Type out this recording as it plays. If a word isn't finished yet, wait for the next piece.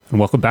And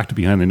welcome back to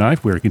Behind the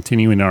Knife. We're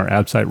continuing our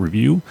AbSite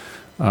review.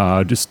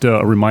 Just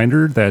a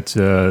reminder that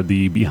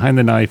the Behind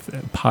the Knife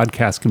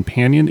podcast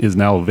companion is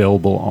now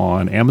available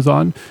on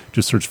Amazon.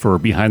 Just search for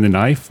Behind the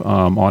Knife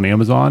on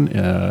Amazon,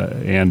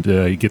 and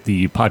you get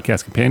the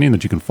podcast companion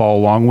that you can follow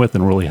along with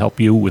and really help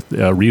you with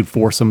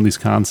reinforce some of these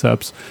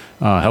concepts,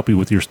 help you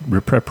with your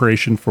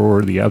preparation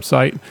for the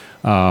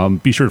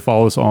AbSite. Be sure to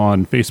follow us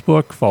on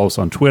Facebook, follow us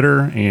on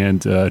Twitter,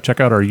 and check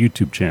out our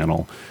YouTube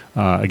channel.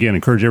 Again,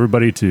 encourage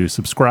everybody to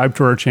subscribe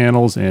to our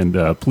channels, and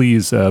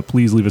please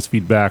leave us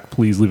feedback.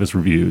 Please leave us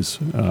reviews.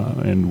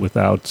 And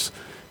without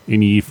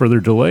any further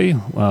delay,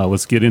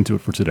 let's get into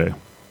it for today.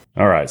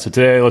 All right. So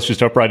today, let's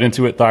just jump right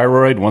into it.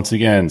 Thyroid. Once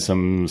again,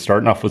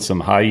 starting off with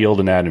some high yield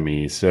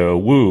anatomy.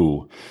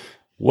 So,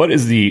 what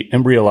is the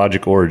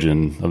embryologic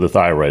origin of the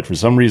thyroid? For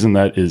some reason,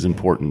 that is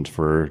important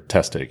for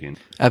test taking.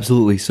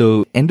 Absolutely.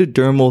 So,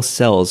 endodermal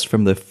cells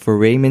from the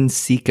foramen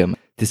cecum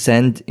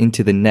descend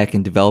into the neck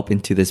and develop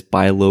into this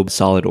bilobe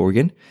solid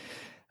organ.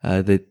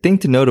 The thing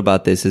to note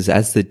about this is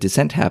as the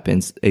descent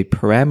happens, a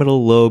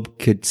pyramidal lobe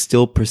could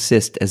still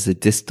persist as the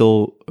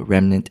distal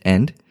remnant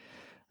end.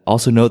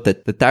 Also note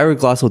that the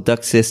thyroglossal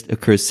duct cyst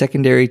occurs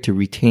secondary to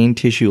retained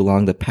tissue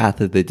along the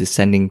path of the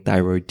descending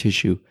thyroid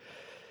tissue.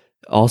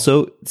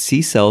 Also,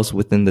 C cells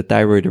within the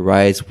thyroid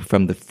arise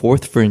from the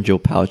fourth pharyngeal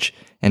pouch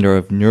and are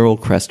of neural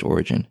crest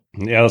origin.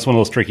 Yeah, that's one of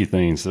those tricky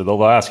things. So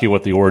they'll ask you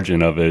what the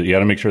origin of it. You got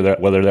to make sure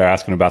that whether they're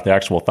asking about the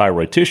actual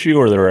thyroid tissue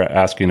or they're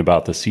asking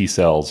about the C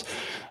cells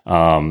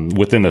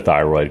within the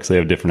thyroid, because they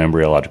have different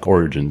embryologic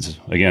origins.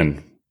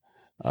 Again,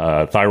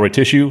 thyroid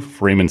tissue,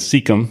 foramen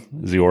cecum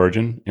is the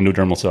origin,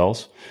 endodermal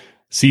cells.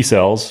 C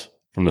cells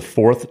from the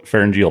fourth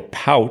pharyngeal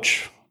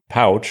pouch,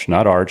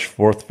 not arch,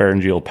 fourth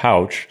pharyngeal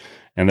pouch,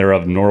 and they're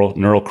of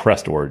neural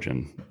crest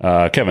origin.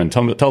 Kevin,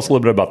 tell us a little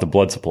bit about the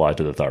blood supply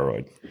to the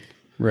thyroid.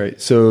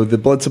 Right. So the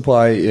blood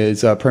supply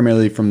is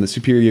primarily from the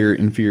superior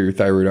inferior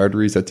thyroid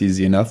arteries. That's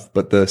easy enough.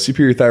 But the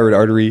superior thyroid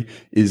artery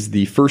is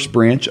the first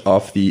branch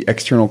off the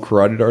external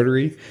carotid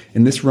artery.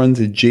 And this runs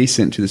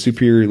adjacent to the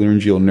superior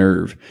laryngeal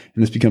nerve.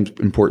 And this becomes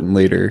important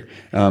later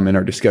in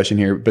our discussion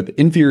here. But the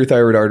inferior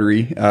thyroid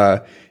artery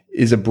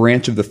is a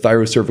branch of the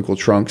thyrocervical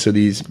trunk. So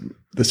the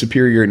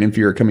superior and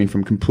inferior are coming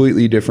from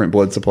completely different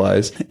blood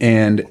supplies.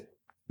 And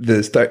the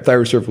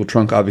thyrocervical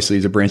trunk obviously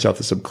is a branch off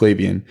the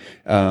subclavian.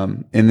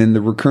 And then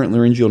the recurrent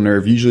laryngeal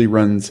nerve usually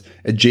runs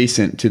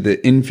adjacent to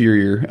the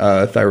inferior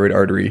thyroid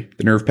artery.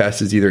 The nerve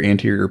passes either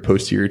anterior or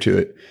posterior to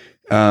it.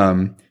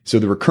 So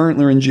the recurrent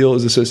laryngeal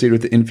is associated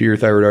with the inferior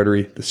thyroid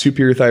artery. The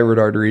superior thyroid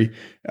artery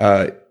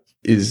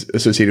is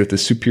associated with the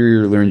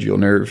superior laryngeal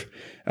nerve.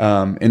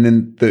 And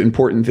then the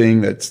important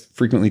thing that's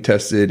frequently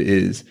tested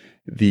is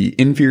the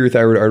inferior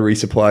thyroid artery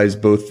supplies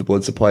both the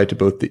blood supply to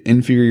both the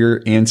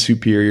inferior and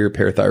superior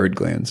parathyroid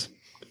glands.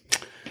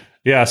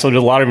 Yeah, so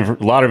there's a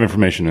lot of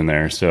information in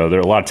there. So there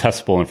are a lot of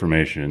testable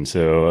information.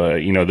 So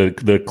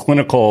the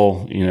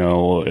clinical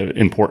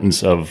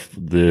importance of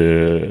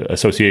the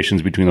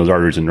associations between those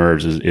arteries and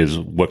nerves is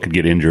what could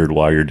get injured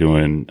while you're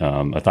doing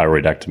a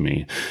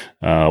thyroidectomy.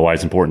 Why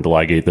it's important to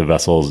ligate the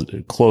vessels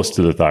close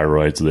to the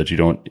thyroid so that you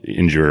don't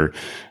injure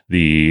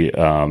the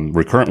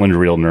recurrent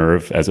laryngeal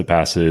nerve as it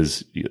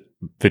passes.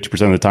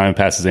 50% of the time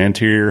passes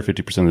anterior,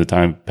 50% of the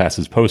time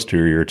passes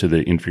posterior to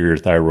the inferior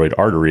thyroid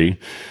artery,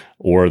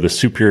 or the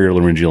superior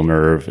laryngeal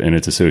nerve and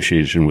its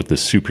association with the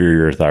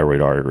superior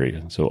thyroid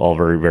artery. So all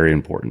very, very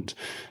important.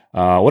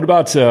 What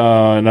about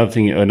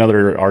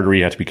another artery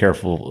you have to be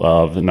careful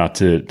of not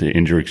to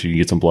injure because you can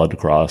get some blood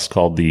across,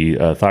 called the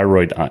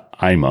thyroid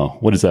ima.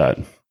 What is that?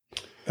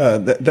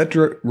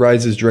 That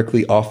rises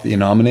directly off the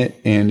innominate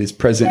and is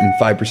present in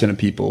 5% of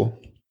people.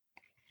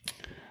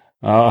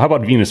 How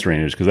about venous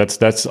drainage? Because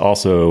that's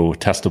also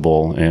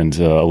testable and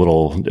a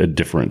little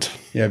different.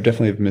 Yeah, I've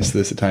definitely missed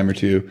this a time or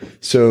two.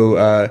 So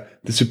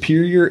the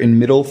superior and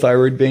middle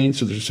thyroid veins,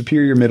 so there's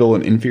superior, middle,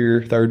 and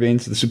inferior thyroid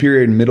veins. The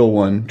superior and middle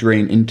one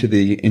drain into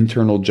the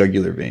internal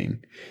jugular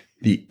vein.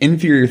 The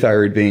inferior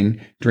thyroid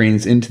vein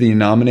drains into the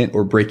innominate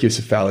or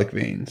brachiocephalic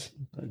veins.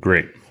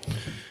 Great.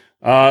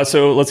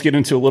 So let's get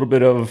into a little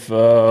bit of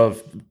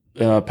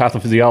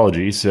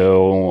pathophysiology.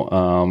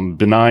 So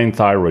benign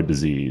thyroid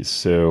disease.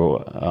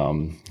 So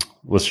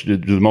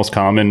the most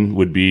common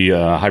would be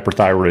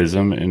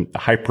hyperthyroidism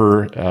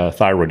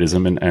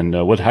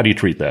and how do you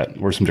treat that?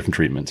 What are some different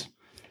treatments?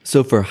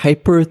 So for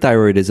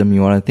hyperthyroidism,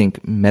 you want to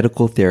think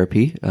medical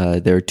therapy.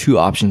 There are two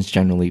options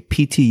generally,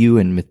 PTU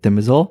and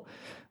methimazole.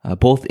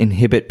 Both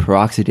inhibit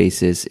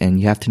peroxidases, and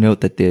you have to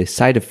note that the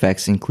side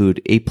effects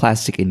include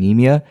aplastic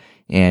anemia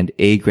and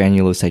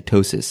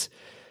agranulocytosis.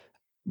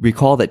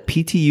 Recall that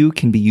PTU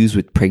can be used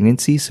with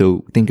pregnancy,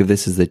 so think of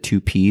this as the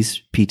two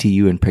Ps,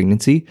 PTU and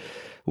pregnancy,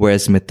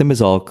 whereas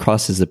methimazole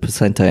crosses the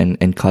placenta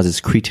and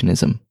causes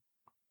cretinism.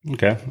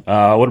 Okay.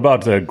 What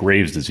about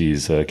Graves'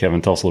 disease?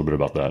 Kevin, tell us a little bit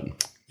about that.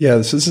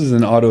 Yeah, so this is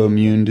an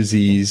autoimmune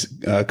disease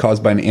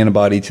caused by an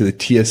antibody to the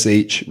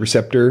TSH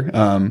receptor,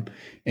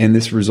 and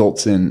this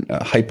results in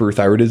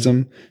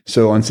hyperthyroidism.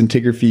 So on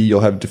scintigraphy,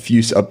 you'll have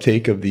diffuse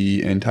uptake of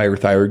the entire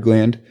thyroid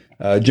gland.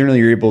 Generally,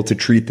 you're able to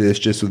treat this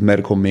just with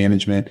medical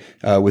management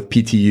with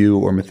PTU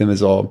or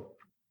methimazole.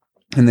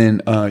 And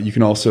then you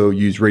can also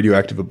use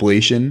radioactive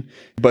ablation.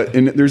 But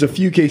there's a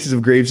few cases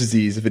of Graves'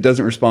 disease, if it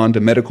doesn't respond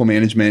to medical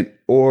management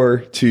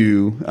or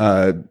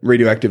to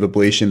radioactive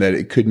ablation, that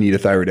it could need a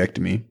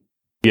thyroidectomy.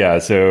 Yeah,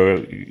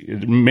 so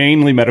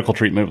mainly medical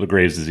treatment with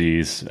Graves'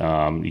 disease.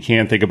 You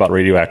can think about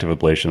radioactive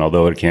ablation,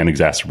 although it can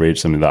exacerbate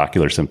some of the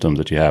ocular symptoms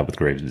that you have with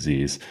Graves'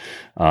 disease.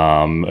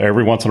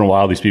 Every once in a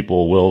while, these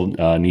people will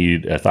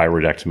need a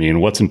thyroidectomy. And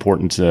what's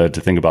important to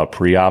think about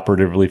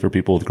preoperatively for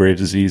people with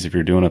Graves' disease if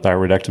you're doing a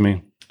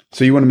thyroidectomy?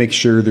 So you want to make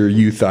sure they're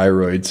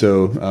euthyroid,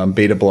 so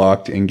beta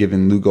blocked and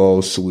given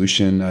Lugol's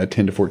solution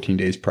 10 to 14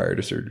 days prior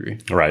to surgery.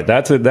 Right.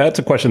 That's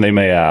a question they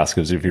may ask,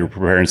 is if you're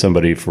preparing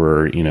somebody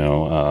for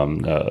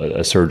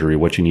a surgery,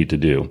 what you need to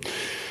do.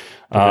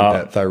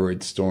 That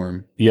thyroid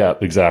storm. Yeah,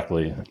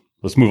 exactly.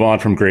 Let's move on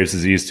from Graves'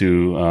 disease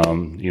to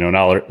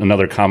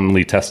another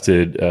commonly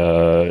tested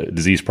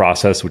disease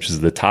process, which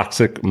is the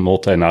toxic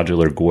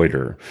multinodular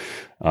goiter.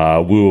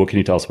 Wu, what can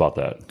you tell us about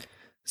that?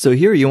 So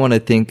here you want to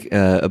think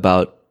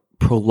about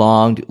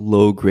prolonged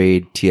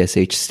low-grade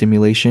TSH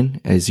stimulation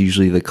as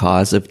usually the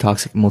cause of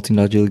toxic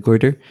multinodular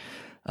goiter.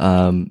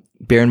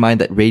 Bear in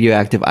mind that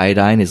radioactive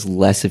iodine is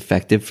less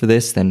effective for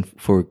this than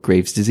for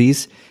Graves'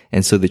 disease,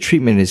 and so the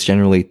treatment is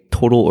generally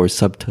total or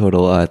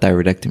subtotal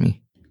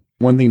thyroidectomy.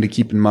 One thing to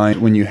keep in mind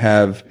when you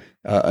have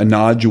a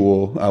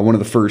nodule, one of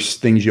the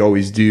first things you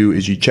always do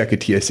is you check a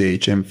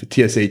TSH, and if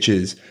TSH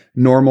is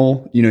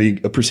normal, you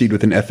proceed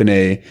with an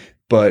FNA.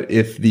 But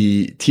if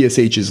the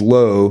TSH is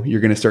low,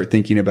 you're going to start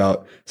thinking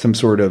about some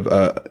sort of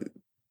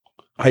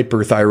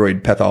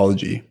hyperthyroid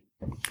pathology.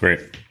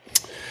 Great.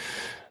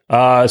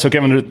 So,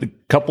 Kevin, there's a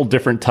couple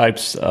different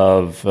types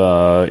of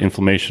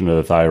inflammation of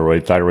the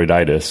thyroid,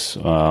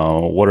 thyroiditis.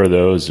 What are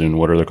those and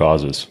what are the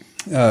causes?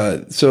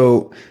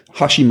 So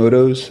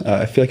Hashimoto's,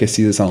 I feel like I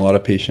see this on a lot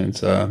of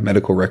patients'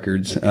 medical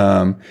records.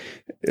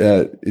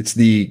 It's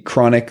the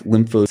chronic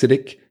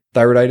lymphocytic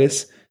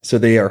thyroiditis. So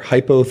they are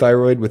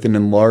hypothyroid with an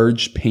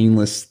enlarged,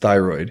 painless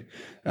thyroid.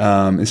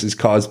 This is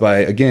caused by,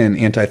 again,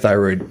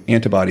 anti-thyroid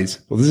antibodies.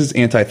 Well, this is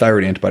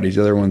anti-thyroid antibodies.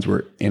 The other ones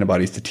were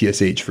antibodies to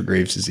TSH for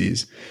Graves'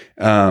 disease.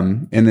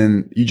 And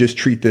then you just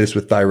treat this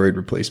with thyroid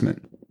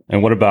replacement.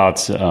 And what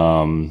about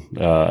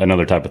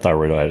another type of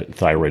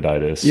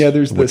thyroiditis? Yeah,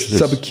 there's the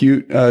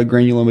subacute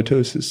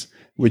granulomatosis,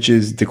 which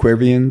is de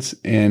Quervain's,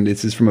 and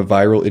this is from a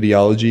viral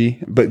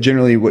etiology. But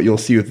generally what you'll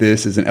see with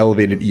this is an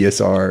elevated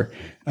ESR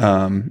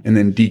and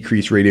then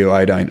decreased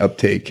radioiodine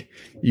uptake.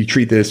 You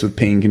treat this with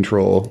pain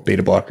control,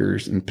 beta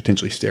blockers, and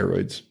potentially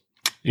steroids.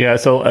 Yeah,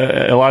 so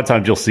a lot of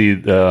times you'll see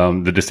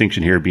the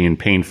distinction here being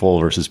painful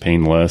versus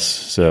painless.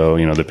 So,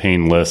 the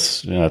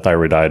painless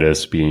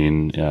thyroiditis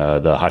being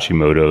the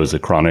Hashimoto's, the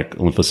chronic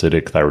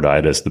lymphocytic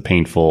thyroiditis, the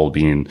painful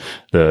being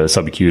the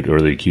subacute or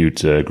the acute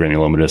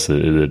granulomatous,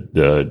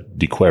 the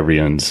de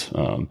Quervain's.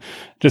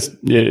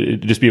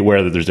 Just be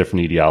aware that there's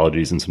different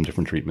etiologies and some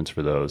different treatments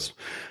for those.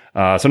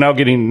 So now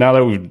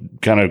that we've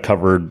kind of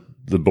covered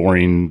the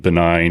boring,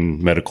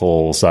 benign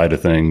medical side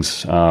of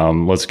things,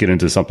 let's get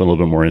into something a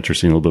little bit more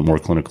interesting, a little bit more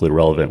clinically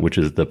relevant, which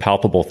is the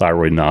palpable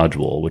thyroid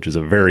nodule, which is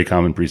a very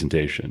common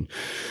presentation.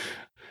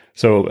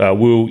 So,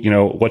 Wu,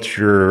 what's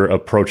your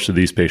approach to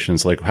these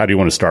patients? Like, how do you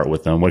want to start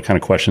with them? What kind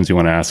of questions do you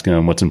want to ask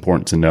them? What's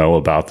important to know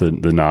about the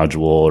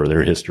nodule or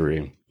their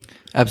history?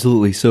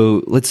 Absolutely.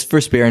 So let's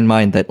first bear in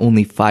mind that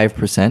only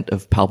 5%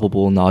 of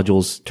palpable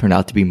nodules turn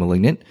out to be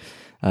malignant.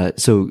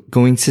 So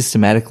going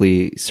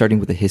systematically, starting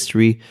with a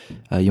history,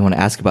 you want to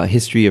ask about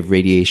history of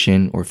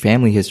radiation or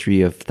family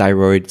history of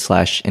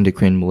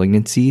thyroid/endocrine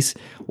malignancies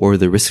or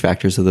the risk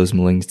factors of those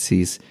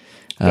malignancies.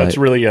 That's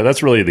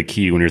really the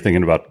key when you're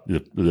thinking about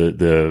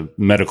the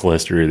medical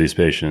history of these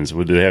patients.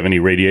 Would they have any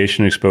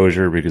radiation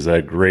exposure? Because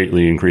that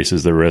greatly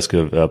increases the risk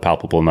of a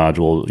palpable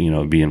nodule,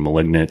 being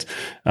malignant.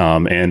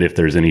 And if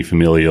there's any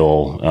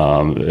familial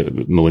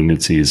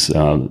malignancies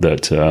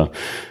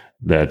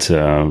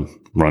that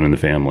run in the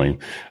family.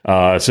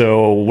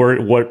 So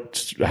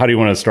how do you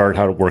want to start?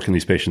 How to working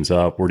these patients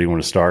up? Where do you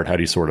want to start? How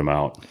do you sort them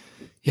out?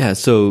 Yeah.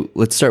 So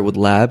let's start with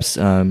labs.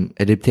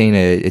 I'd obtain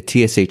a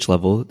TSH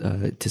level,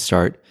 to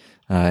start.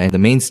 And the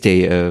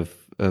mainstay of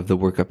the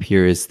workup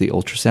here is the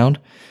ultrasound.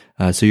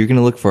 So you're going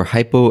to look for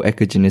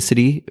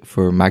hypoechogenicity,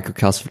 for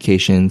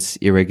microcalcifications,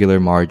 irregular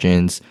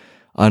margins,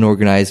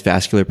 unorganized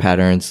vascular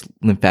patterns,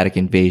 lymphatic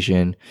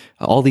invasion.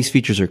 All these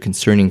features are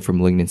concerning for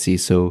malignancy.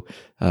 So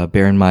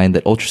bear in mind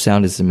that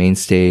ultrasound is the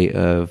mainstay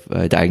of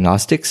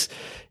diagnostics,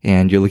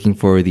 and you're looking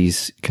for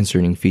these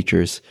concerning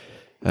features.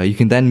 You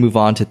can then move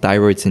on to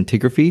thyroid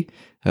scintigraphy,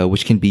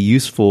 which can be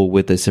useful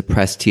with a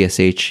suppressed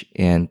TSH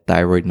and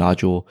thyroid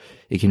nodule.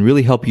 It can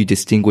really help you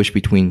distinguish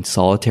between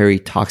solitary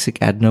toxic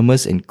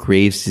adenomas and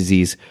Graves'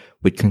 disease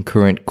with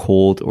concurrent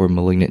cold or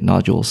malignant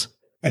nodules.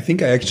 I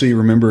think I actually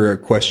remember a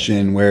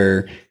question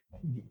where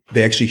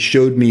they actually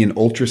showed me an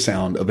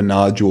ultrasound of a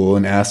nodule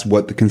and asked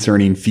what the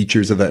concerning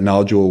features of that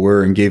nodule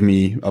were and gave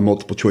me a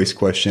multiple choice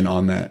question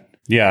on that.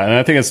 Yeah, and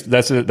I think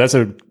that's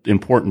a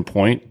important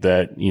point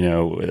that,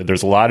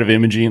 there's a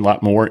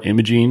lot more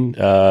imaging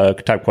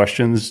type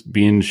questions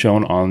being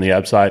shown on the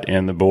ABSITE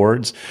and the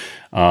boards.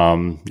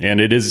 And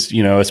it is,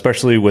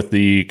 especially with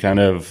the kind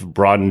of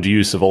broadened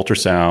use of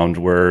ultrasound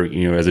where,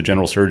 as a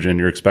general surgeon,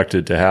 you're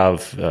expected to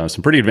have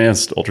some pretty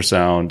advanced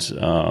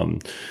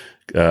ultrasound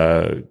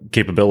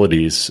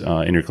capabilities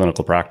in your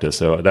clinical practice.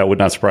 So that would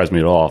not surprise me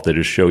at all if they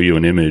just show you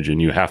an image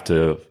and you have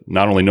to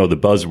not only know the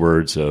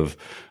buzzwords of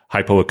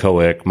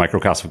hypoechoic,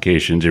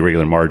 microcalcifications,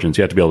 irregular margins,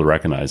 you have to be able to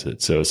recognize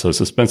it. So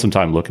spend some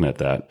time looking at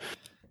that.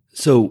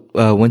 So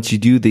once you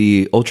do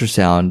the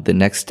ultrasound, the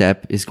next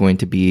step is going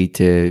to be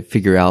to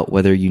figure out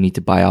whether you need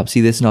to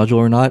biopsy this nodule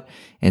or not.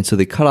 And so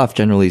the cutoff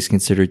generally is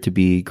considered to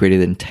be greater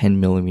than 10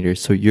 millimeters.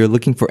 So you're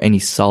looking for any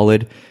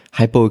solid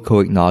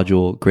hypoechoic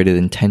nodule greater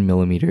than 10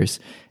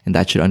 millimeters, and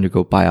that should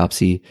undergo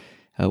biopsy.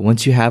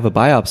 Once you have a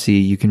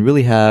biopsy, you can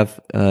really have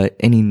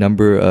any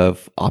number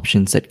of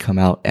options that come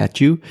out at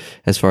you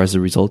as far as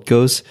the result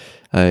goes.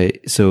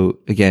 So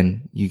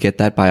again, you get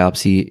that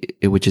biopsy,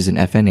 which is an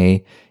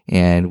FNA,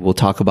 and we'll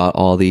talk about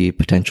all the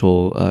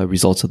potential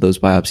results of those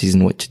biopsies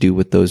and what to do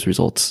with those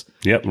results.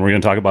 Yep, we're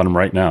going to talk about them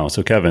right now.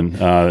 So, Kevin,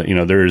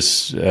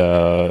 there's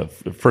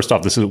first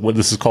off, this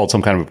is called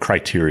some kind of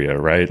criteria,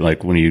 right?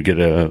 Like when you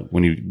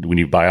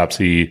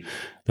biopsy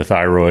the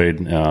thyroid,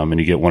 and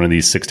you get one of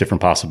these 6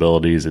 different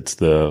possibilities.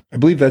 I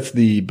believe that's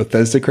the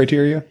Bethesda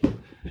criteria.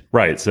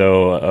 Right.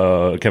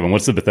 So, Kevin,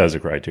 what's the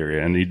Bethesda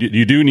criteria? And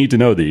you do need to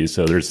know these.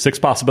 So there's 6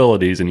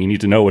 possibilities, and you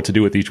need to know what to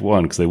do with each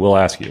one because they will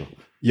ask you.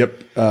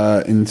 Yep.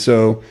 And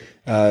so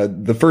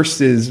the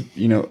first is,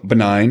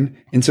 benign.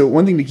 And so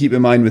one thing to keep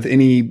in mind with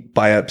any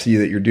biopsy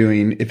that you're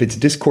doing, if it's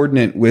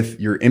discordant with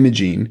your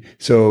imaging,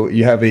 so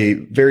you have a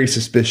very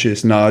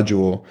suspicious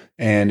nodule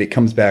and it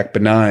comes back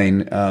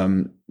benign,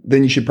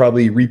 then you should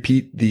probably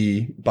repeat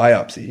the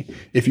biopsy.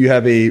 If you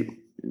have a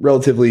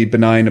relatively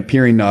benign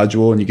appearing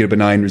nodule and you get a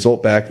benign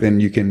result back, then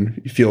you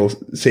can feel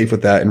safe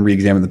with that and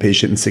re-examine the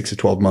patient in 6 to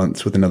 12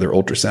 months with another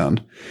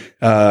ultrasound.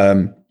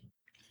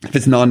 If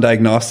it's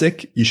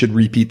non-diagnostic, you should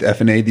repeat the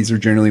FNA. These are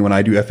generally when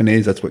I do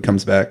FNAs, that's what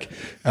comes back,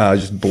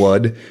 just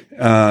blood.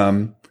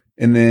 And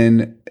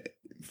then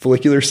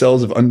follicular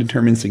cells of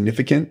undetermined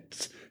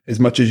significance. As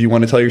much as you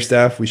want to tell your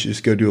staff, we should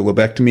just go do a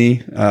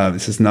lobectomy.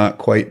 This is not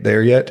quite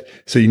there yet.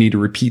 So you need to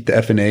repeat the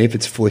FNA if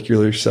it's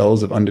follicular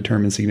cells of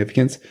undetermined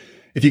significance.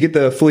 If you get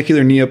the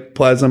follicular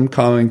neoplasm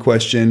common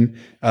question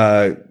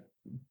on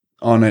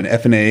an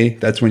FNA,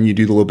 that's when you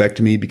do the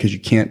lobectomy because you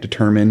can't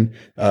determine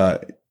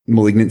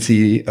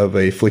malignancy of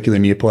a follicular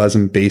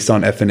neoplasm based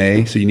on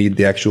FNA. So you need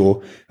the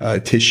actual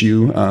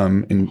tissue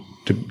and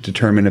to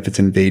determine if it's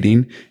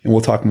invading. And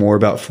we'll talk more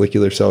about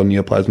follicular cell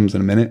neoplasms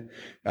in a minute.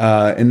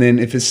 And then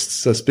if it's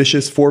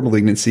suspicious for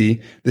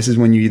malignancy, this is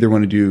when you either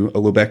want to do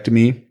a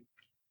lobectomy.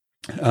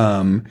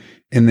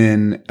 And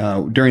then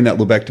during that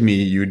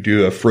lobectomy, you would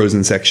do a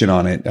frozen section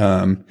on it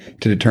to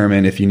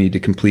determine if you need to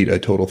complete a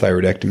total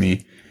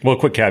thyroidectomy. Well, a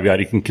quick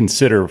caveat, you can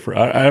consider,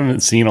 I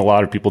haven't seen a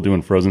lot of people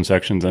doing frozen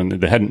sections, and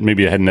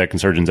maybe a head and neck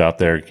surgeons out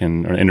there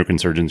or endocrine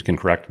surgeons can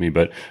correct me,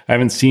 but I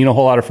haven't seen a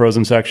whole lot of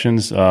frozen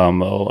sections. A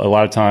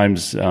lot of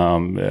times,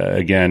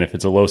 again, if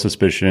it's a low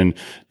suspicion,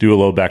 do a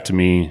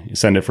lobectomy,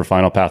 send it for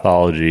final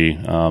pathology,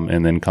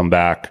 and then come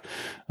back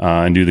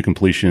and do the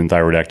completion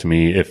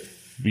thyroidectomy.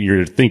 If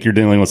you think you're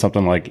dealing with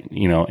something like,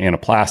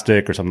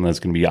 anaplastic or something that's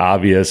going to be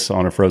obvious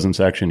on a frozen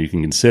section, you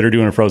can consider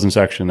doing a frozen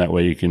section. That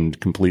way you can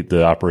complete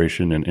the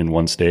operation in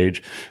one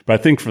stage. But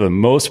I think for the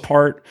most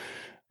part,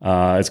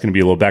 it's going to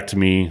be a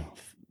lobectomy,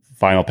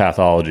 final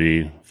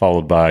pathology,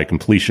 followed by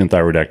completion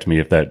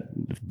thyroidectomy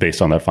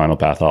based on that final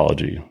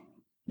pathology.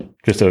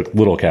 Just a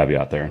little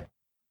caveat there.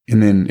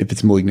 And then if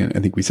it's malignant, I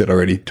think we said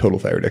already, total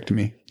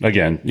thyroidectomy.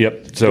 Again,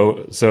 yep.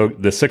 So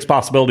the 6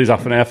 possibilities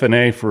off an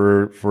FNA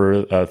for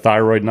a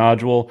thyroid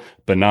nodule: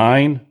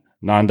 benign,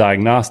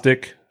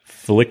 non-diagnostic,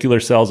 follicular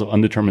cells of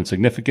undetermined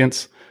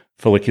significance,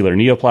 follicular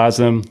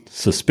neoplasm,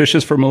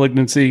 suspicious for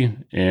malignancy,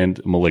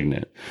 and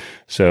malignant.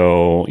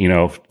 So,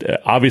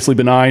 obviously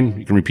benign,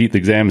 you can repeat the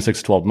exam in 6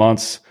 to 12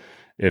 months.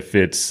 If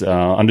it's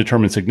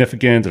undetermined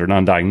significance or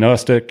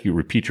non-diagnostic, you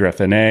repeat your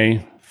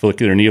FNA.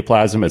 Follicular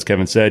neoplasm, as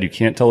Kevin said, you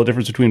can't tell the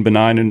difference between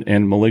benign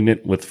and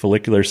malignant with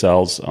follicular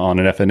cells on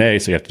an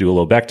FNA, so you have to do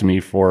a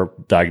lobectomy for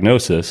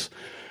diagnosis.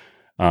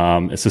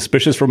 It's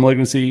suspicious for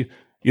malignancy,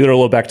 either a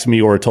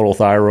lobectomy or a total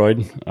thyroid,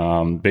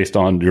 based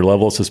on your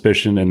level of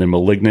suspicion, and then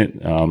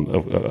malignant,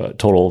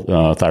 total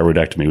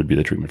thyroidectomy would be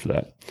the treatment for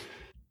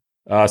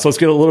that. So let's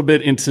get a little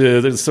bit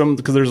into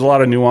because there's a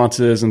lot of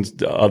nuances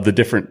of the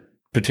different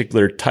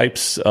particular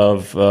types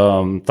of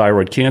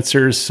thyroid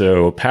cancers.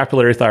 So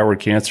papillary thyroid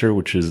cancer,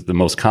 which is the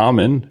most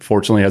common,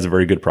 fortunately has a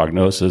very good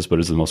prognosis, but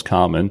is the most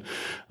common.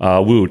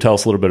 Wu, tell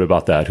us a little bit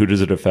about that. Who does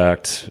it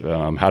affect?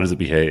 How does it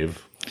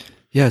behave?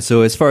 Yeah,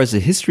 so as far as the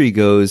history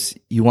goes,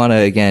 you want to,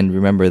 again,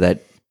 remember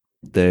that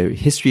the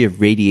history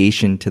of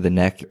radiation to the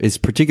neck is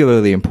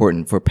particularly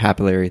important for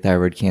papillary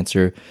thyroid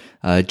cancer.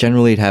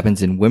 Generally, it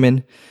happens in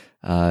women.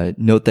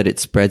 Note that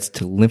it spreads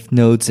to lymph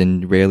nodes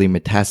and rarely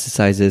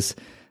metastasizes.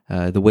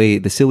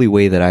 The silly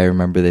way that I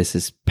remember this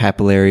is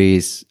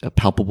papillaries,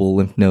 palpable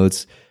lymph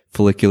nodes,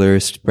 follicular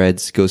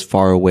spreads goes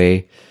far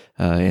away,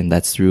 and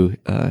that's through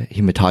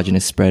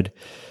hematogenous spread.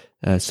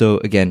 So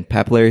again,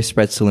 papillary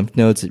spreads to lymph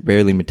nodes, it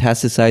rarely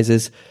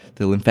metastasizes.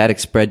 The lymphatic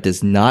spread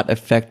does not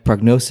affect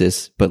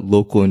prognosis, but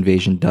local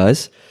invasion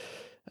does.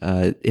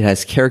 It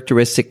has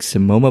characteristic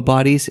Psammoma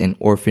bodies and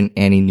orphan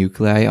Annie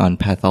nuclei on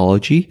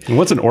pathology. And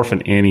what's an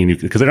orphan Annie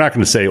nuclei? Because they're not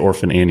going to say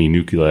orphan Annie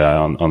nuclei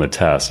on the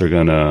test. They're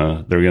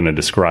gonna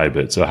describe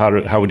it. So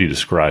how would you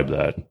describe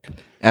that?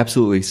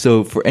 Absolutely.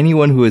 So for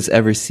anyone who has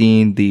ever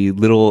seen the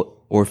Little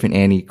Orphan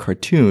Annie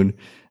cartoon,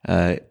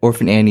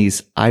 Orphan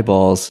Annie's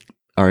eyeballs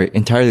are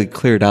entirely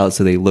cleared out,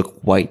 so they look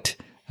white.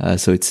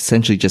 So it's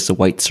essentially just a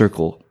white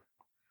circle.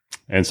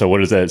 And so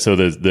what is that? So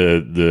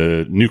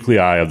the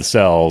nuclei of the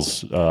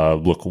cells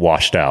look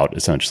washed out,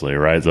 essentially,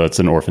 right? So that's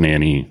an orphan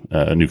Annie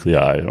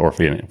nuclei,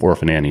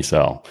 orphan Annie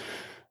cell.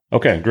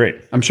 Okay,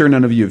 great. I'm sure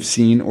none of you have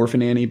seen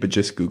Orphan Annie, but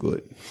just Google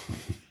it.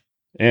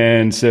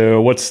 And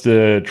so what's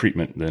the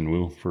treatment then,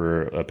 Wu,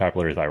 for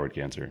papillary thyroid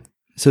cancer?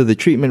 So the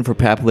treatment for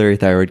papillary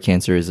thyroid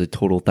cancer is a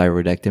total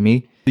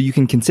thyroidectomy. So you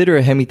can consider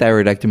a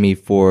hemithyroidectomy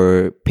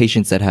for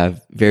patients that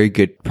have very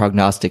good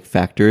prognostic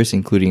factors,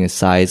 including a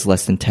size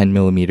less than 10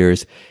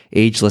 millimeters,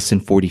 age less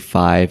than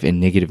 45, and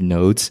negative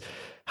nodes.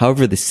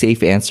 However, the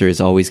safe answer is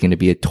always going to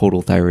be a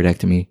total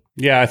thyroidectomy.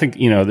 Yeah, I think,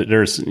 that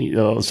there's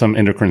some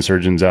endocrine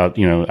surgeons out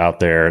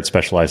there at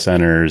specialized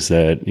centers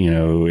that,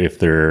 if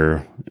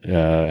they're,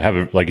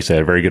 have, like you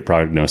said, a very good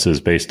prognosis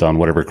based on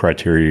whatever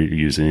criteria you're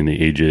using,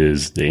 the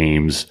ages, the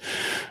aims,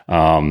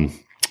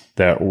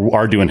 that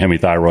are doing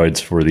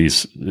hemithyroids for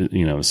these,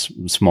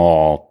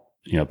 small,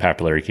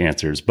 papillary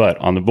cancers. But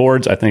on the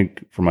boards, I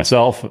think for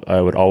myself,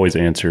 I would always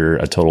answer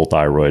a total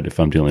thyroid if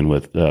I'm dealing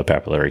with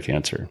papillary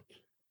cancer.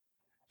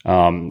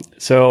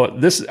 So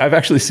I've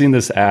actually seen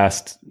this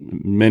asked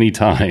many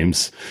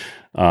times,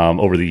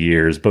 over the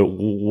years, but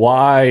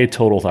why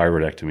total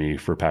thyroidectomy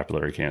for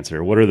papillary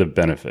cancer? What are the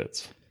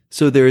benefits?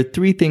 So there are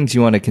three things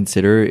you want to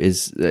consider.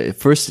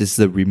 First is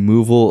the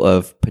removal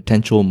of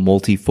potential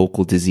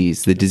multifocal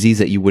disease, the disease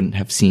that you wouldn't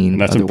have seen.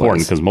 And that's otherwise.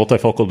 important because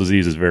multifocal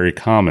disease is very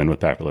common with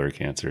papillary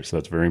cancer. So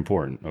that's very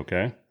important.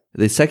 Okay.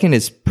 The second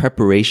is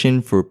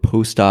preparation for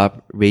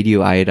post-op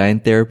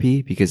radioiodine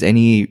therapy, because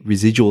any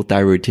residual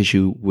thyroid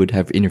tissue would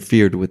have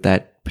interfered with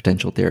that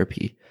potential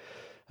therapy.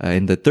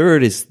 And the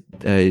third is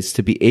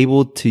to be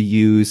able to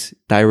use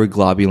thyroid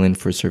globulin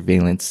for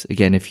surveillance.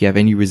 Again, if you have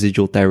any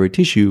residual thyroid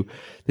tissue,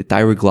 the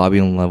thyroid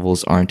globulin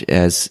levels aren't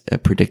as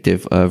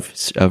predictive of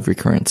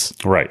recurrence.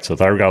 Right. So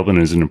thyroid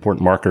globulin is an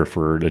important marker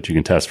that you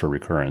can test for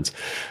recurrence.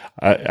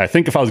 I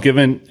think if I was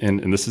given,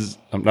 and this is,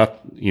 I'm not,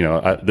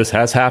 this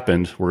has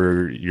happened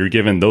where you're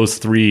given those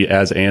three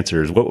as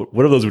answers.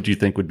 What of those would you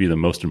think would be the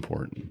most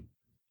important?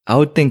 I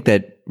would think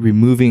that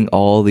removing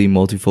all the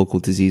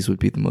multifocal disease would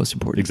be the most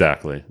important.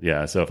 Exactly.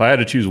 Yeah. So if I had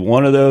to choose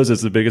one of those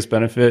as the biggest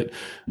benefit,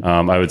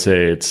 I would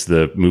say it's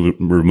the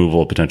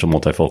removal of potential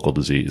multifocal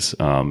disease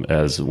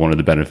as one of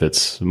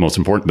the most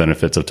important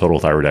benefits of total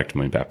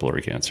thyroidectomy in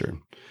papillary cancer.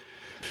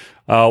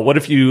 What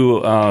if you,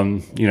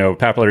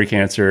 papillary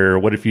cancer,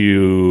 what if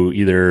you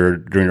either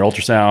during your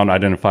ultrasound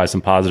identify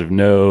some positive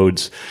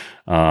nodes,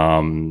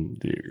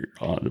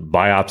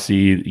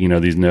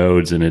 biopsy, these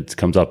nodes and it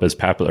comes up as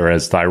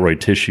as thyroid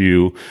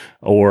tissue,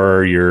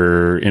 or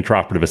your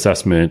intraoperative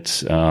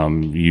assessment,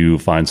 you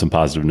find some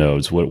positive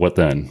nodes. What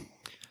then?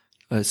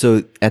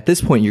 So at this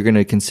point, you're going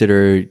to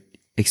consider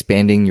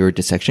expanding your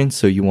dissection.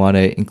 So you want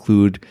to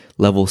include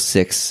level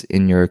 6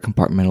 in your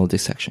compartmental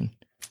dissection.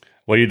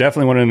 Well, you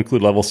definitely want to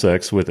include level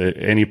 6 with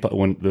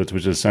which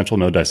is essential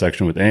node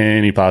dissection with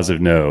any positive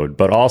node,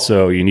 but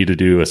also you need to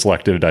do a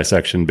selective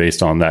dissection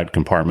based on that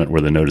compartment where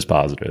the node is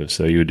positive.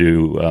 So you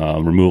do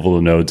removal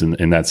of nodes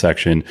in that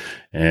section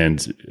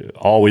and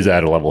always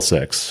add a level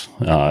 6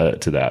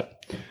 to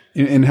that.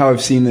 And how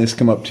I've seen this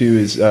come up too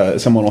is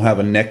someone will have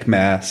a neck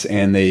mass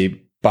and they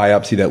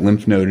biopsy that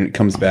lymph node and it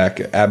comes back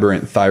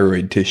aberrant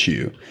thyroid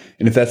tissue.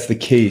 And if that's the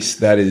case,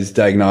 that is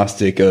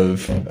diagnostic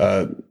of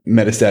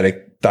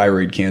metastatic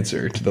thyroid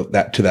cancer to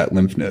that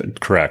lymph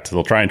node. Correct.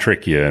 They'll try and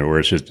trick you, where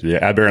it's just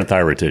aberrant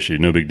thyroid tissue.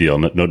 No big deal.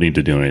 No need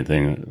to do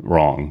anything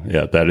wrong.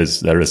 Yeah, that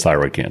is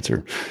thyroid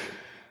cancer.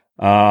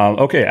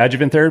 Okay,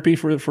 adjuvant therapy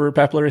for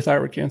papillary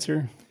thyroid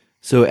cancer.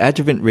 So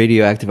adjuvant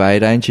radioactive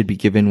iodine should be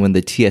given when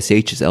the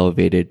TSH is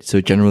elevated. So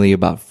generally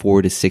about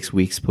 4 to 6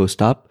 weeks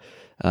post-op.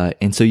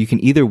 And so you can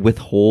either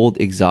withhold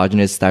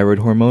exogenous thyroid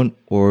hormone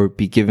or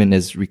be given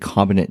as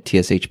recombinant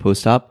TSH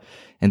post-op.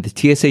 And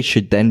the TSH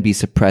should then be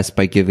suppressed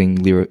by giving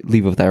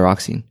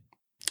levothyroxine.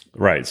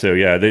 Right. So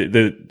yeah,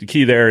 the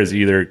key there is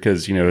either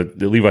because, the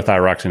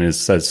levothyroxine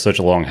has such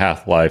a long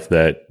half-life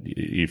that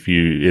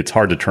it's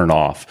hard to turn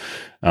off.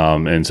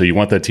 And so you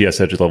want that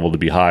TSH level to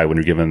be high when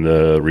you're given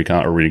the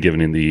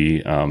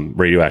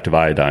radioactive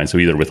iodine. So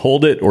either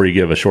withhold it or you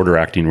give a shorter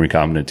acting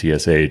recombinant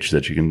TSH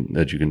that you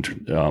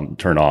can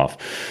turn off.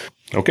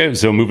 Okay,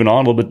 so moving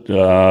on a little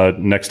bit,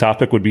 next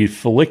topic would be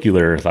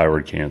follicular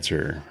thyroid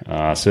cancer.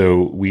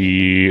 So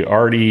we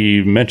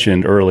already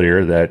mentioned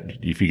earlier that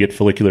if you get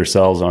follicular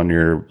cells on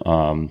your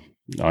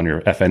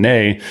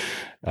FNA,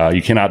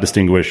 you cannot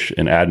distinguish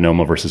an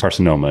adenoma versus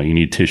carcinoma. You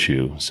need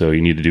tissue, so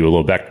you need to do a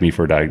lobectomy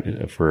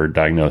for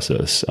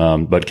diagnosis.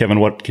 But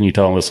Kevin, what can you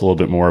tell us a little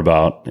bit more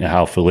about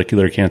how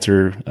follicular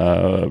cancer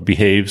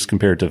behaves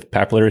compared to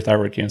papillary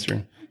thyroid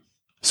cancer?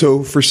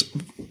 So for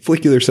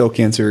follicular cell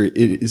cancer, it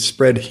is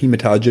spread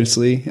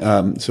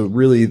hematogenously. So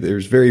really,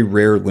 there's very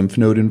rare lymph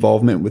node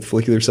involvement with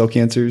follicular cell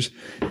cancers.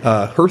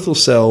 Hürthle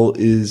cell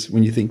is,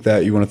 when you think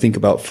that, you want to think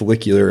about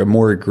follicular, a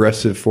more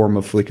aggressive form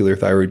of follicular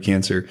thyroid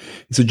cancer.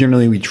 And so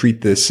generally, we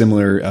treat this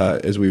similar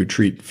as we would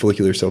treat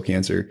follicular cell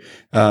cancer.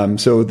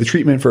 So the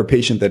treatment for a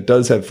patient that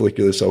does have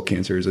follicular cell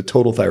cancer is a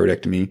total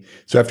thyroidectomy.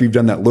 So after you've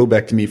done that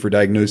lobectomy for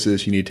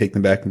diagnosis, you need to take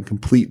them back and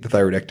complete the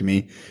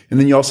thyroidectomy. And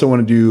then you also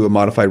want to do a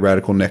modified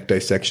radical neck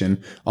dissection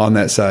on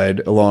that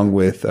side, along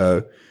with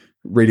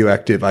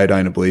radioactive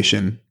iodine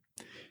ablation.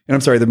 And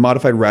I'm sorry, the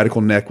modified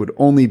radical neck would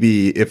only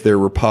be if there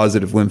were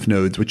positive lymph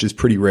nodes, which is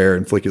pretty rare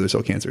in follicular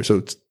cell cancer. So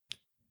it's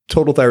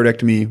total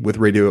thyroidectomy with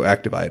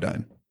radioactive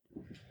iodine.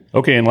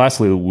 Okay, and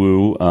lastly,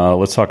 Wu,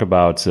 let's talk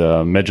about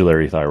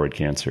medullary thyroid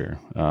cancer.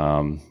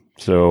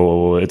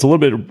 So it's a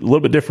little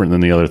bit different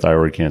than the other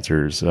thyroid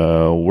cancers.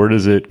 Where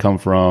does it come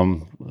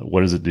from?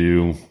 What does it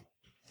do?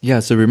 Yeah,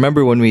 so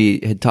remember when we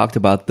had talked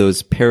about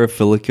those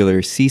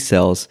parafollicular C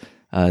cells,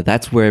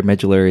 that's where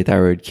medullary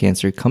thyroid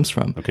cancer comes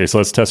from. Okay, so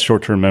let's test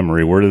short-term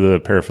memory. Where do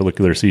the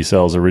parafollicular C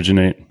cells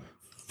originate?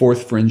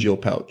 Fourth pharyngeal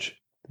pouch.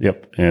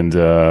 Yep, and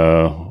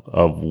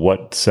of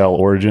what cell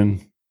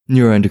origin?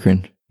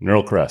 Neuroendocrine.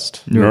 Neural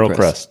crest. Neural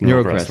crest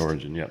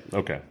origin, yep.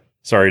 Okay.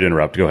 Sorry to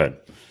interrupt. Go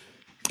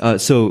ahead.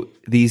 So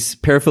these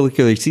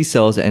parafollicular C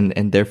cells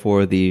and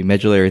therefore the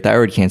medullary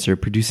thyroid cancer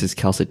produces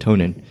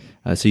calcitonin.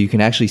 So you can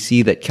actually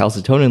see that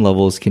calcitonin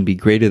levels can be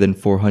greater than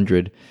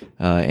 400,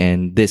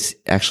 and this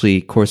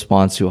actually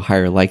corresponds to a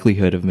higher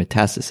likelihood of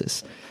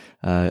metastasis.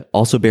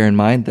 Also bear in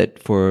mind that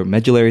for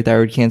medullary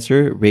thyroid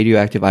cancer,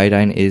 radioactive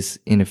iodine is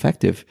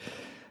ineffective.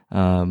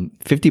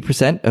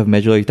 50% of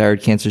medullary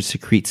thyroid cancer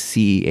secretes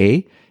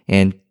CEA,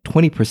 and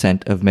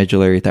 20% of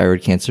medullary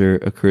thyroid cancer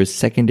occurs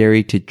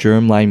secondary to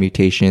germline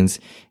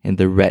mutations in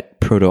the RET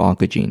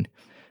proto-oncogene.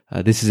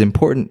 This is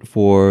important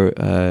for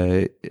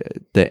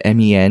the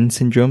MEN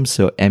syndrome,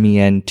 so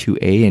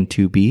MEN2A and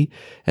 2B,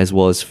 as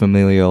well as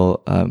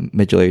familial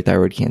medullary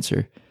thyroid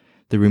cancer.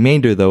 The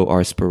remainder, though,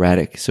 are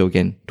sporadic. So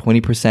again,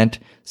 20%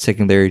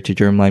 secondary to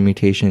germline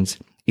mutations,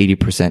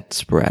 80%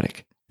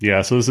 sporadic.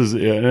 Yeah, so this is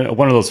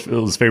one of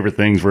those favorite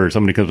things where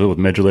somebody comes up with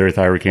medullary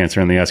thyroid cancer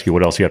and they ask you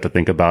what else you have to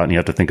think about, and you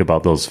have to think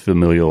about those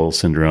familial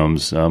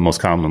syndromes, most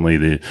commonly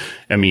the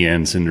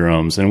MEN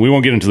syndromes. And we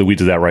won't get into the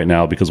weeds of that right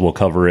now because we'll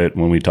cover it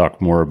when we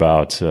talk more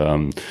about,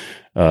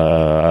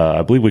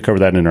 I believe we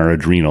covered that in our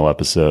adrenal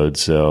episode.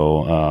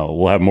 So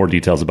we'll have more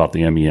details about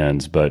the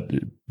MENs, but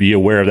be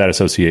aware of that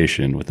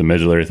association with the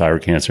medullary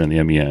thyroid cancer and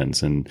the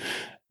MENs, and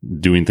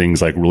doing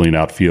things like ruling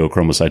out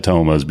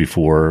pheochromocytomas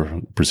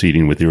before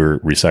proceeding with your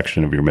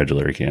resection of your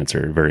medullary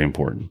cancer. Very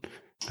important.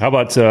 How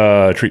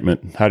about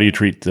treatment? How do you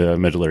treat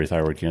medullary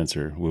thyroid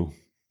cancer, Wu?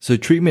 So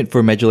treatment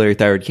for medullary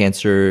thyroid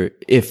cancer,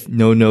 if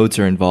no nodes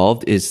are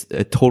involved, is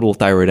a total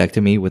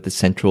thyroidectomy with a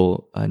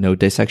central node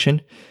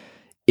dissection.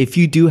 If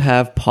you do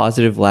have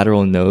positive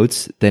lateral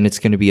nodes, then it's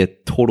going to be a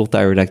total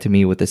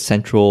thyroidectomy with a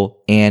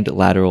central and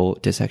lateral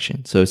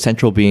dissection. So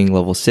central being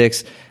level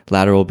 6,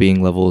 lateral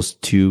being levels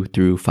 2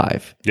 through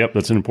 5. Yep,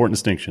 that's an important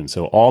distinction.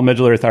 So all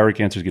medullary thyroid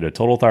cancers get a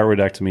total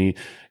thyroidectomy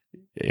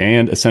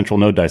and a central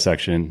node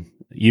dissection,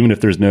 even if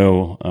there's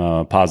no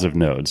positive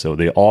node. So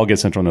they all get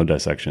central node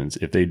dissections.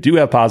 If they do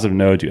have positive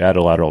nodes, you add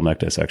a lateral neck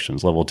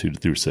dissections, level 2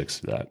 through 6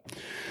 to that.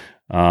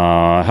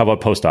 How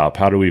about post-op?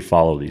 How do we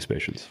follow these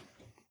patients?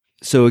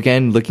 So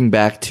again, looking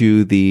back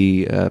to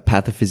the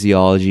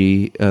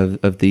pathophysiology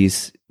of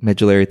these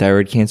medullary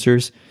thyroid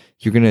cancers,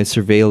 you're going to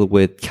surveil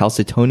with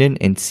calcitonin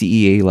and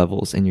CEA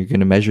levels, and you're going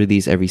to measure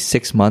these every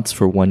 6 months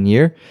for 1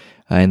 year,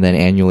 and then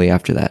annually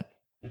after that.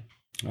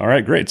 All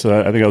right, great.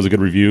 So I think that was a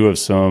good review of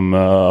some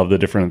of the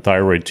different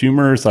thyroid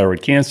tumors,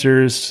 thyroid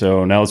cancers.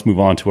 So now let's move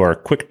on to our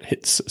quick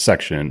hits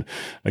section.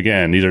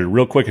 Again, these are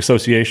real quick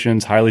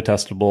associations, highly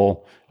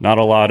testable, not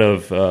a lot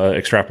of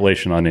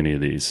extrapolation on any of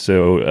these.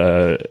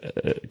 So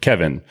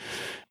Kevin,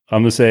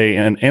 I'm going to say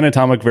an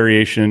anatomic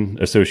variation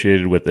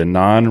associated with a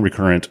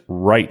non-recurrent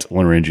right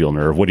laryngeal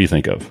nerve. What do you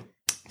think of?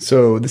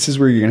 So this is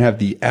where you're going to have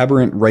the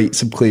aberrant right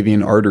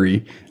subclavian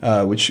artery,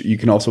 which you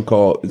can also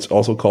call, it's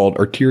also called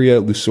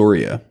arteria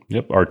lusoria.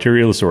 Yep,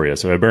 arteria lusoria.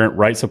 So aberrant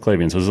right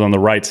subclavian. So this is on the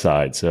right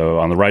side. So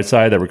on the right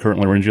side, that recurrent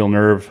laryngeal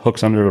nerve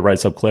hooks under the right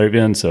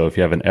subclavian. So if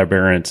you have an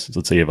aberrant,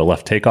 let's say you have a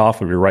left takeoff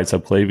of your right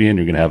subclavian,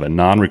 you're going to have a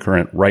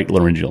non-recurrent right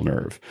laryngeal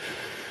nerve.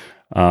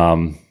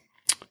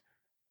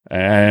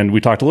 And we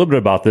talked a little bit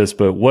about this,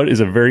 but what is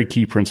a very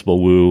key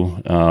principle,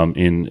 Wu,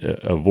 in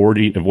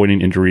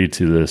avoiding injury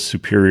to the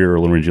superior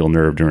laryngeal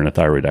nerve during a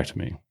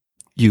thyroidectomy?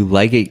 You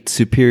ligate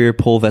superior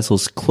pole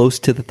vessels close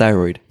to the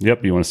thyroid.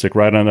 Yep, you want to stick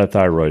right on that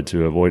thyroid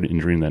to avoid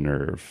injuring that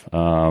nerve.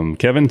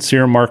 Kevin,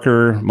 serum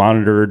marker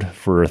monitored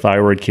for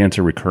thyroid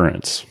cancer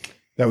recurrence.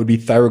 That would be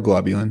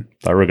thyroglobulin.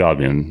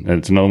 Thyroglobulin. And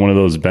it's another one of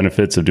those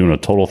benefits of doing a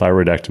total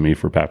thyroidectomy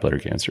for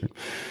papillary cancer.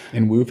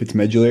 And Wu, if it's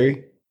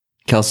medullary?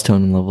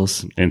 Calcitonin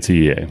levels. And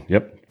CEA.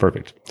 Yep,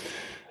 perfect.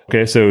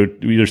 Okay, so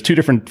there's two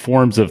different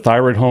forms of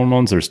thyroid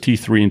hormones. There's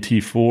T3 and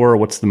T4.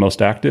 What's the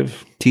most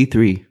active?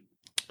 T3.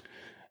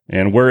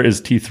 And where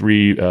is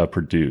T3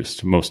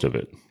 produced? Most of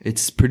it.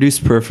 It's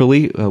produced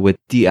peripherally with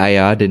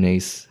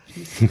deiodinase.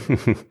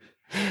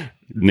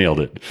 Nailed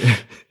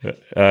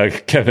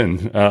it.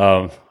 Kevin,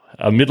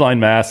 a midline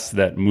mass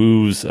that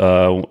moves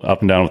up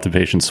and down with the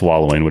patient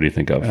swallowing. What do you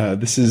think of?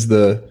 This is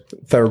the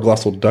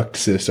thyroglossal duct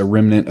cyst, a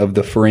remnant of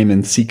the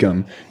foramen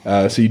cecum.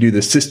 So you do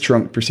the cyst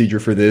trunk procedure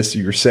for this.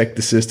 You resect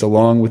the cyst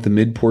along with the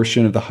mid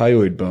portion of the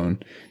hyoid bone.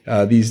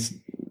 These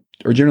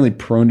are generally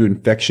prone to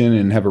infection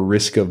and have a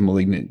risk of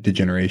malignant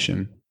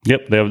degeneration.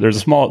 Yep, there's a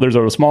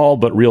small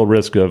but real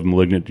risk of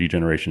malignant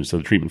degeneration. So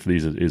the treatment for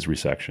these is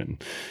resection.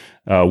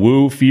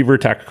 Wu, fever,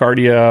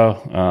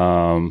 tachycardia,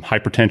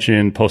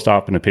 hypertension,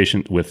 post-op in a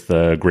patient with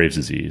Graves'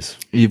 disease.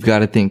 You've got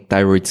to think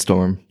thyroid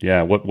storm.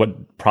 Yeah,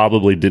 what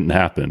probably didn't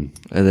happen?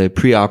 The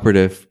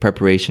preoperative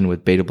preparation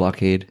with beta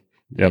blockade.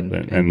 Yep,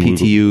 and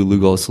PTU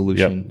Lugol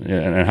solution. Yep,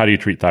 and how do you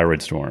treat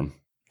thyroid storm?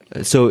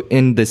 So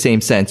in the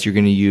same sense, you're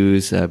going to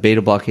use beta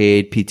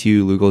blockade,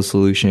 PTU Lugol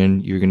solution.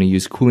 You're going to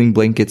use cooling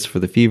blankets for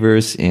the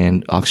fevers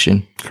and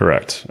oxygen.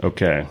 Correct.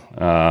 Okay.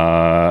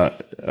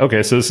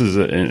 Okay. So this is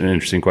an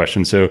interesting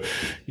question. So,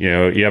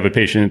 you have a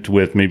patient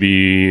with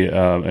maybe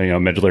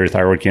medullary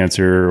thyroid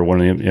cancer or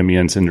one of the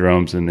MEN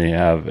syndromes, and they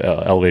have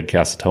elevated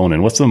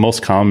calcitonin. What's the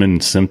most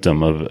common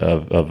symptom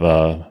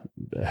of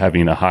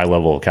having a high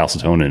level of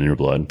calcitonin in your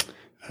blood?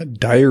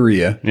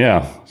 Diarrhea.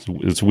 Yeah,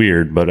 it's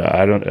weird, but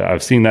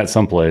I've seen that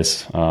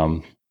someplace.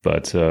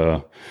 But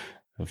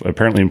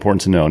apparently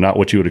important to know, not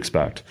what you would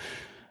expect.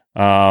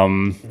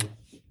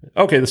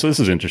 Okay, so this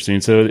is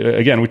interesting. So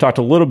again, we talked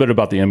a little bit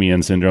about the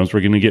MEN syndromes.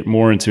 We're going to get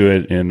more into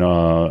it in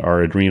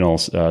our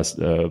adrenals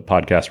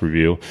podcast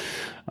review.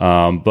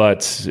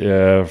 But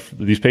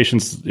these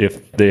patients,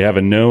 if they have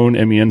a known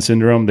MEN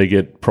syndrome, they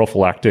get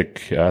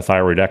prophylactic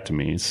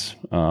thyroidectomies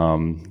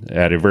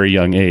at a very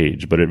young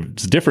age. But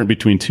it's different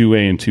between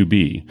 2A and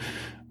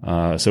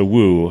 2B. So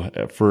Wu,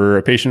 for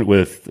a patient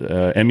with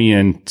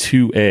MEN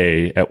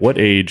 2A, at what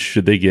age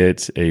should they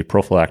get a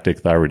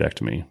prophylactic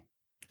thyroidectomy?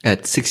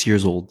 At 6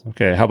 years old.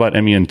 Okay, how about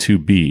MEN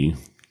 2B?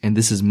 And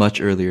this is much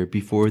earlier,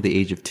 before the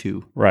age of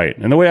 2. Right.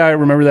 And the way I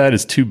remember that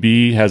is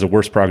 2B has a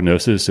worse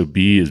prognosis. So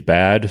B is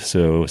bad.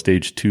 So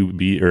stage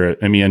 2B or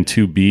MEN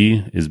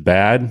 2B is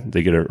bad.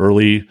 They get an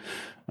early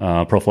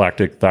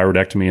prophylactic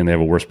thyroidectomy and they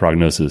have a worse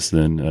prognosis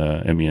than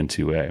MEN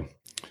 2A.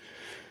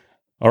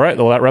 All right.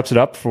 Well, that wraps it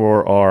up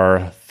for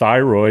our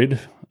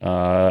thyroid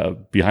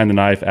behind the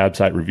knife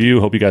ABSITE review.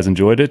 Hope you guys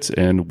enjoyed it,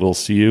 and we'll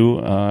see you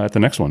at the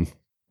next one.